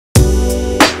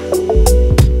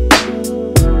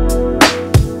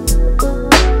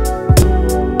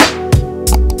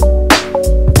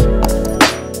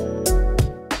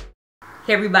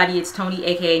Hey everybody, it's Tony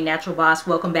aka Natural Boss.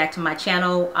 Welcome back to my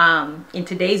channel. In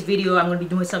today's video I'm going to be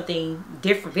doing something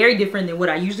different, very different than what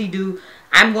I usually do.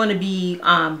 I'm going to be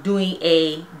doing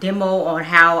a demo on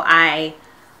how I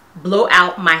blow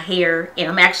out my hair,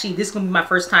 and this is going to be my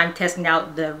first time testing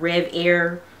out the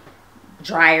Revair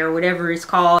dryer, whatever it's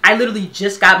called. I literally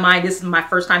just got mine. This is my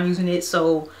first time using it,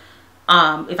 so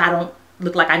if I don't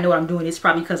look like I know what I'm doing, it's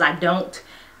probably because I don't.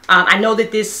 I know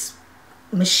that this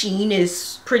machine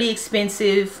is pretty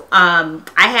expensive.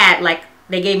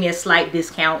 They gave me a slight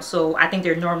discount, so I think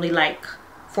they're normally like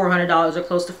 $400 or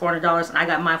close to $400, and I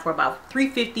got mine for about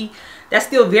 $350. That's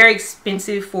still very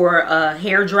expensive for a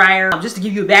hair dryer. Just to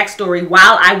give you a backstory,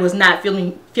 while I was not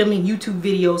filming YouTube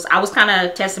videos, I was kind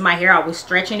of testing my hair. I was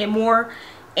stretching it more,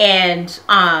 and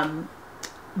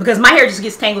because my hair just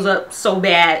gets tangled up so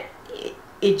bad,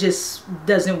 it just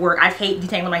doesn't work. I hate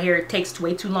detangling my hair. It takes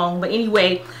way too long. But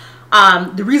anyway,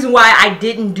 the reason why I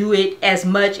didn't do it as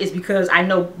much is because I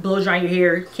know blow drying your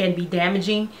hair can be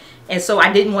damaging, and so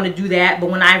I didn't want to do that. But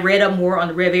when I read up more on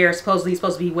the Revair, supposedly it's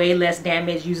supposed to be way less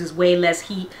damage, uses way less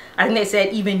heat. I think they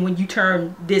said even when you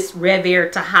turn this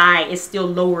Revair to high, it's still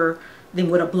lower than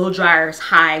what a blow dryer's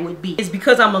high would be. It's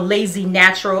because I'm a lazy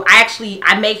natural.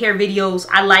 I make hair videos.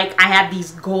 I have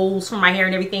these goals for my hair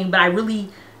and everything, but I really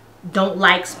don't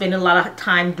like spending a lot of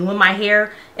time doing my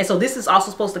hair, and so this is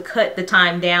also supposed to cut the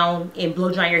time down in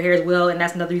blow drying your hair as well. And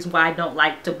that's another reason why I don't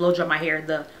like to blow dry my hair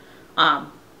the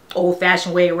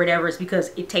old-fashioned way or whatever. It's because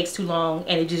it takes too long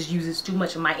and it just uses too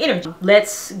much of my energy.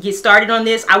 Let's get started on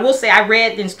this. I will say I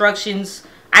read the instructions.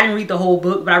 I didn't read the whole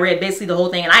book, but I read basically the whole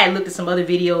thing, and I had looked at some other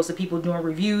videos of people doing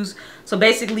reviews. So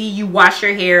basically you wash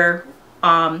your hair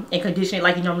and condition it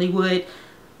like you normally would.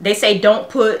 They say don't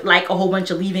put like a whole bunch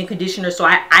of leave-in conditioner, so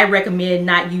I recommend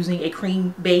not using a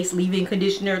cream-based leave-in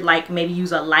conditioner. Like maybe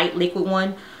use a light liquid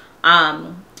one.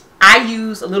 I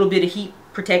use a little bit of heat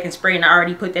protecting spray, and I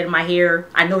already put that in my hair.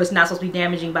 I know it's not supposed to be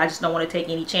damaging, but I just don't want to take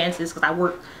any chances because I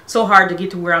work so hard to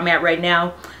get to where I'm at right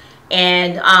now.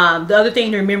 And the other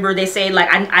thing to remember, they say, like,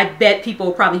 I bet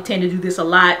people probably tend to do this a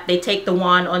lot. They take the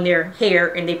wand on their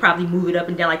hair and they probably move it up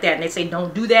and down like that. And they say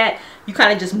don't do that. You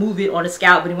kind of just move it on the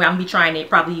scalp. But anyway, I'm going to be trying it,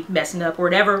 probably messing up or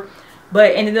whatever.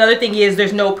 But, and the other thing is,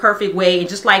 there's no perfect way. And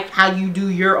just like how you do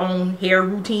your own hair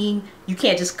routine, you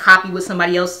can't just copy what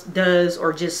somebody else does,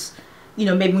 or just, you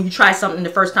know, maybe when you try something the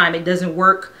first time it doesn't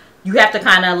work. You have to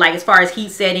kind of, like, as far as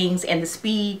heat settings and the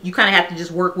speed, you kind of have to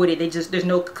just work with it. There's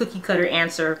no cookie cutter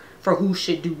answer for who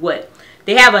should do what.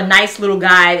 They have a nice little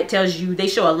guide that tells you, they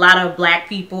show a lot of black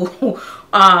people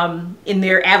in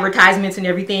their advertisements and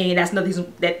everything. And that's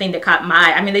that thing that caught my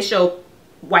eye. I mean, they show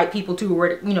white people too,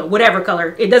 or, you know, whatever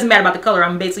color. It doesn't matter about the color.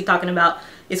 I'm basically talking about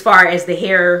as far as the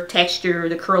hair texture,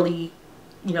 the curly,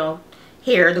 you know,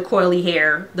 hair, the coily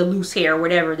hair, the loose hair,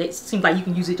 whatever. It seems like you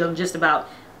can use it on just about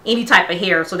any type of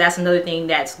hair. So that's another thing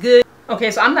that's good.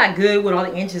 Okay, so I'm not good with all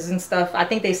the inches and stuff. I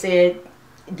think they said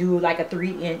do like a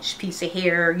 3-inch piece of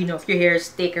hair. You know, if your hair is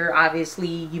thicker, obviously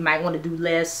you might want to do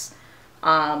less,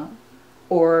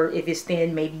 or if it's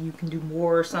thin, maybe you can do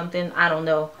more or something. I don't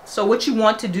know. So what you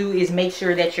want to do is make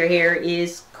sure that your hair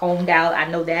is combed out. I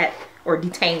know that, or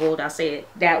detangled, I'll say it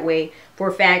that way for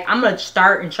a fact. I'm going to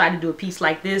start and try to do a piece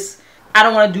like this. I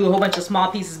don't want to do a whole bunch of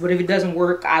small pieces, but if it doesn't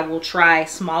work, I will try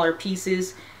smaller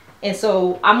pieces. And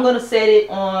so I'm going to set it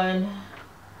on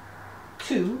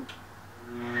 2.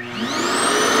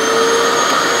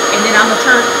 And then I'm going to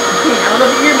turn, I don't know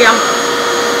if you hear me,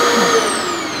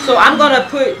 so I'm going to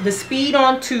put the speed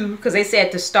on 2, because they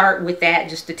said to start with that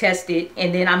just to test it.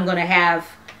 And then I'm going to have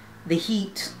the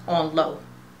heat on low.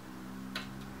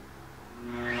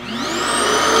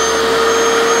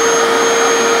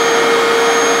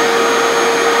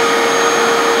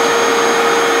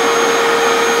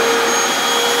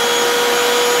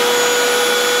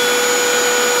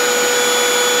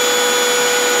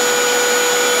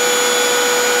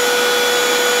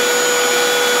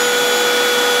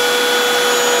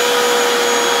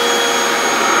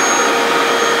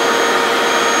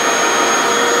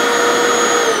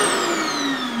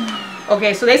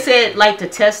 Okay, so they said like to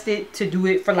test it, to do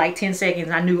it for like 10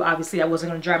 seconds. I knew obviously I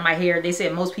wasn't going to dry my hair. They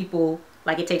said most people,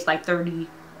 like, it takes like 30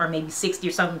 or maybe 60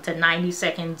 or something to 90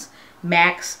 seconds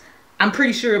max. I'm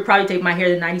pretty sure it'll probably take my hair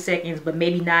to 90 seconds, but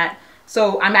maybe not.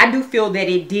 So I do feel that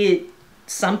it did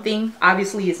something.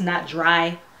 Obviously it's not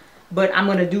dry, but I'm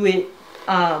going to do it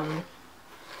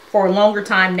for a longer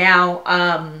time now.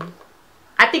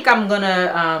 I think I'm going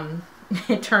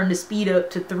to turn the speed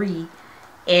up to 3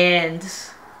 and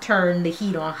turn the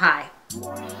heat on high.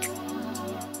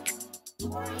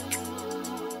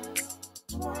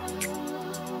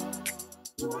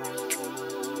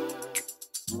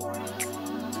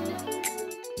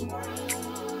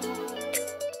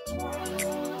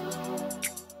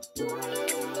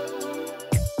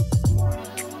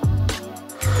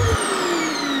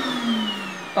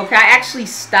 Okay, I actually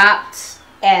stopped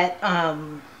at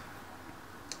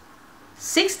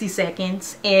 60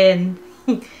 seconds, and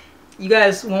you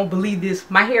guys won't believe this.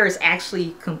 My hair is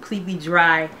actually completely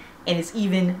dry, and it's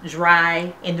even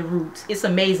dry in the roots. It's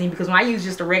amazing because when I use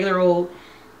just a regular old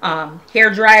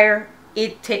hair dryer,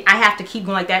 I have to keep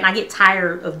going like that, and I get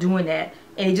tired of doing that,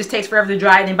 and it just takes forever to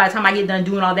dry. And then by the time I get done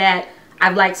doing all that,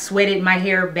 I've like sweated my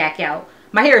hair back out.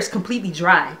 My hair is completely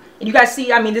dry, and you guys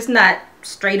see, I mean, it's not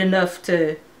straight enough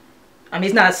to, I mean,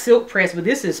 it's not a silk press, but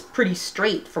this is pretty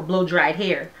straight for blow dried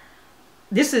hair.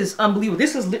 This is unbelievable.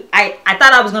 This is, I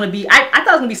thought I was going to be, I thought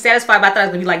I was going to be satisfied, but I thought I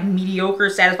was going to be like mediocre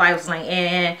satisfied. I was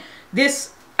like,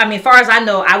 this, I mean, as far as I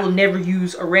know, I will never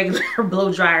use a regular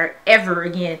blow dryer ever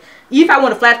again. Even if I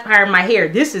want to flat iron my hair,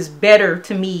 this is better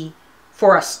to me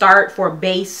for a start, for a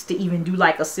base, to even do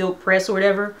like a silk press or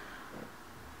whatever.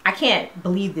 I can't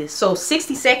believe this. So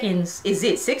 60 seconds is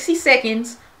it. 60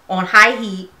 seconds on high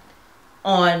heat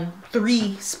on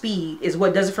 3 speed is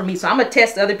what does it for me. So I'm gonna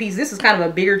test the other piece. This is kind of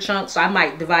a bigger chunk, so I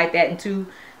might divide that in 2,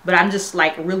 but I'm just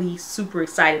like really super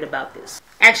excited about this.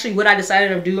 Actually, what I decided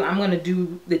to do, I'm gonna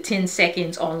do the 10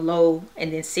 seconds on low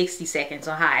and then 60 seconds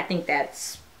on high. I think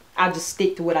that's, I'll just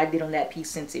stick to what I did on that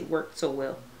piece since it worked so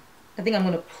well. I think I'm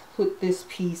gonna put this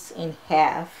piece in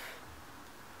half.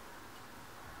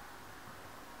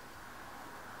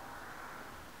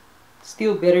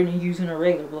 Still better than using a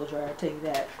regular blow dryer, I'll tell you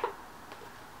that.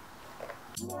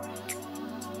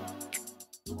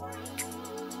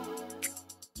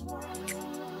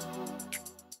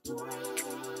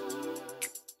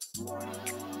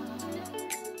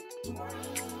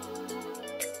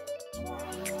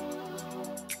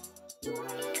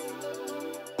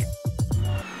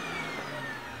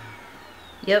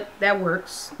 Yep, that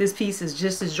works. This piece is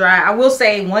just as dry. I will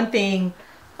say one thing,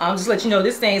 I'll just let you know,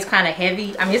 this thing is kind of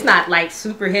heavy. I mean, it's not like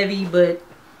super heavy, but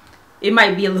it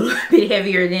might be a little bit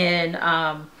heavier than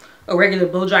a regular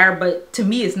blow dryer, but to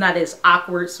me it's not as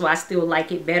awkward, so I still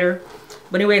like it better.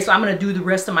 But anyway, so I'm going to do the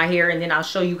rest of my hair and then I'll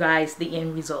show you guys the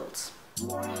end results.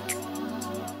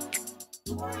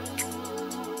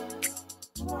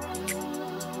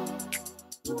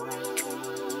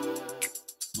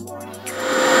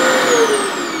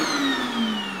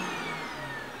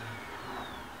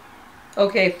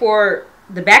 Okay, for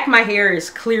the back of my hair is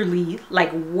clearly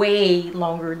like way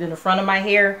longer than the front of my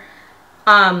hair.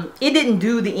 It didn't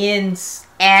do the ends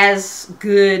as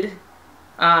good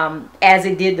as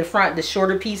it did the front, the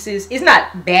shorter pieces. It's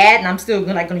not bad, and I'm still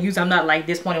gonna use it. I'm not like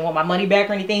disappointed and want my money back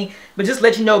or anything, but just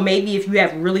let you know, maybe if you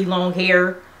have really long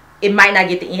hair, it might not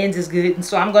get the ends as good. And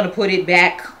so I'm gonna put it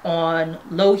back on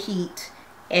low heat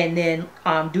and then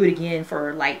do it again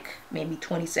for like maybe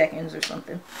 20 seconds or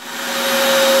something.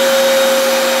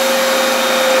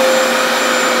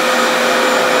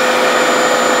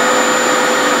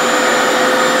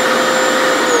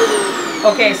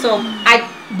 Okay, so I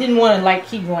didn't want to like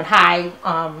keep going high,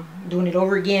 doing it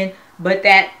over again, but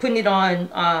that putting it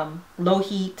on low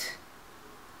heat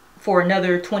for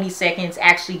another 20 seconds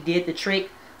actually did the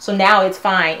trick. So now it's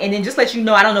fine. And then just let you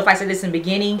know, I don't know if I said this in the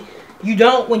beginning, you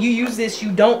don't, when you use this,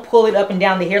 you don't pull it up and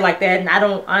down the hair like that. And I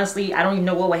don't, honestly, I don't even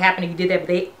know what would happen if you did that, but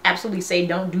they absolutely say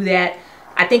don't do that.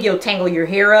 I think it'll tangle your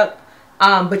hair up.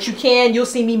 But you can, you'll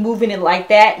see me moving it like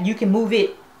that. You can move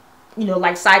it, you know,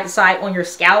 like side to side on your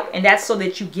scalp, and that's so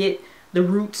that you get the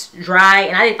roots dry.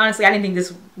 And I didn't think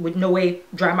this would no way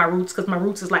dry my roots, because my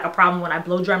roots is like a problem when I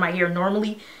blow dry my hair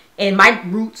normally, and my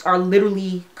roots are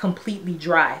literally completely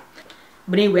dry.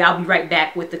 But anyway, I'll be right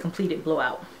back with the completed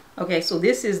blowout. Okay, so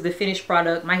this is the finished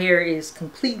product. My hair is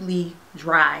completely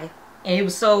dry, and it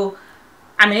was so,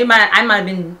 I mean, I might have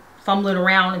been fumbling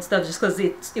around and stuff just because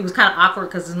it was kind of awkward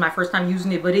because this is my first time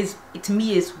using it, but to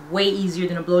me it's way easier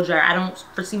than a blow dryer. I don't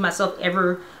foresee myself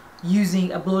ever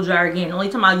using a blow dryer again. The only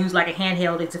time I'll use like a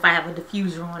handheld is if I have a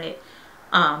diffuser on it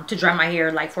to dry my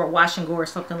hair, like for a wash and go or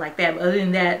something like that. But other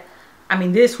than that, I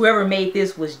mean, whoever made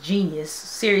this was genius,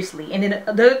 seriously. And then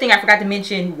the other thing I forgot to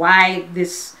mention, why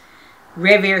this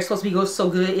Revair is supposed to be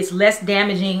so good, it's less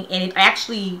damaging, and it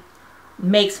actually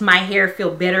makes my hair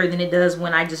feel better than it does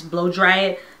when I just blow dry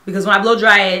it. Because when I blow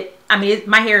dry it, I mean,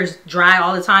 my hair is dry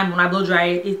all the time. When I blow dry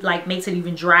it, it like makes it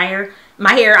even drier.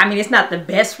 My hair, I mean, it's not the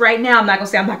best right now. I'm not gonna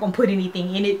say I'm not gonna put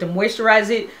anything in it to moisturize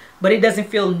it, but it doesn't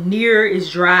feel near as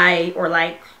dry or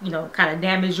like, you know, kind of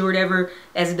damaged or whatever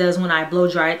as it does when I blow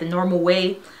dry it the normal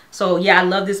way. So yeah, I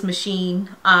love this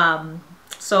machine.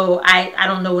 So I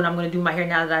don't know what I'm gonna do with my hair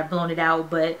now that I've blown it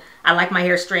out, but I like my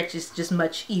hair stretch. It's just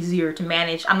much easier to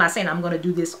manage. I'm not saying I'm gonna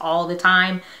do this all the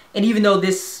time, and even though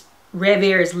this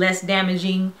Revair is less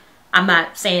damaging, I'm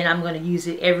not saying I'm going to use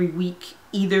it every week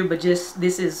either, but just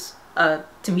this is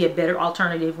to me a better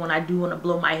alternative when I do want to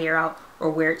blow my hair out or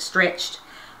wear it stretched.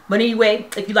 But anyway,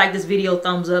 if you like this video,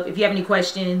 thumbs up. If you have any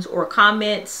questions or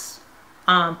comments,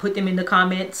 put them in the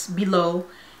comments below,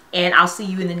 and I'll see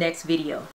you in the next video.